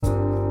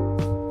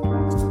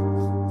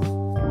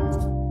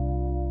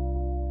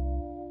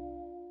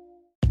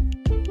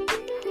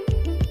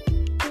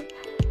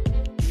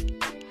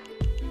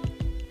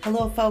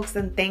Hello, folks,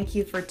 and thank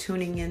you for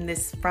tuning in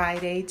this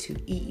Friday to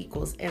E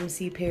equals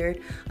MC paired.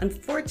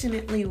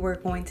 Unfortunately, we're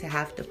going to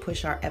have to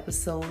push our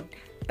episode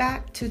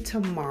back to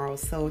tomorrow.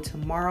 So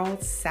tomorrow,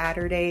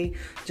 Saturday,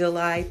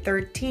 July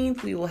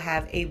 13th, we will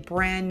have a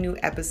brand new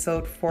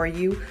episode for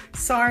you.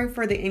 Sorry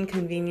for the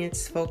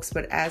inconvenience, folks,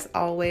 but as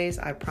always,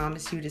 I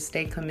promise you to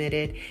stay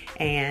committed,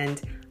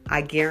 and I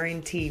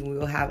guarantee we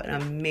will have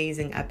an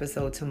amazing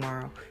episode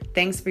tomorrow.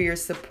 Thanks for your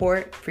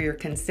support, for your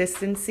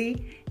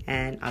consistency,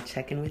 and I'll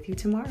check in with you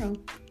tomorrow.